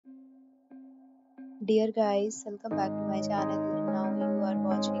Dear guys, welcome back to my channel. Now you are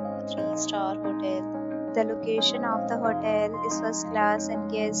watching a 3-star hotel. The location of the hotel is first class and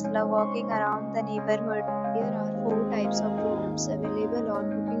guests love walking around the neighborhood. There are 4 types of rooms available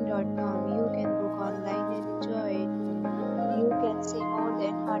on booking.com. You can book online and enjoy it. You can see more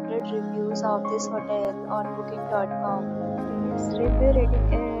than 100 reviews of this hotel on booking.com. Its review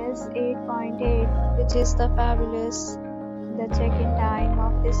rating is 8.8, which is the fabulous. The check-in time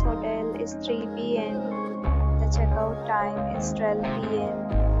of this hotel is 3 p.m. The checkout time is 12 p.m.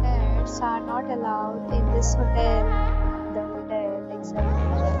 Pets are not allowed in this hotel. The hotel accepts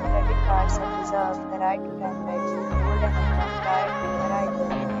major credit cards and reserves the right to temporarily hold an amount prior to arrival.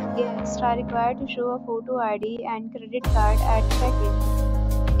 Guests are required to show a photo ID and credit card at check-in.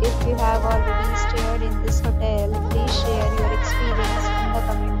 If you have already stayed in this hotel, please share your experience in the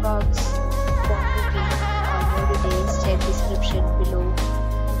comment box. For booking or more details, check description below.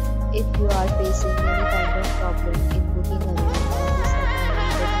 If you are facing any kind of problem in booking a room on this hotel,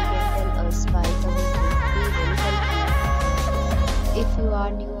 then you can tell us by commenting. We will help you. If you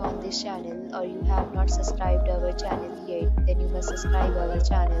are new on this channel or you have not subscribed our channel yet, then you must subscribe our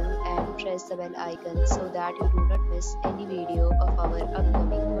channel and press the bell icon so that you do not miss any video of our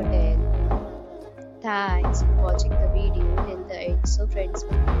upcoming hotel. Thanks for watching the video till the end. So friends,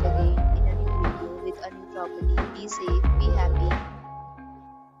 we'll meet again in a new video with a new property. Be safe, be happy.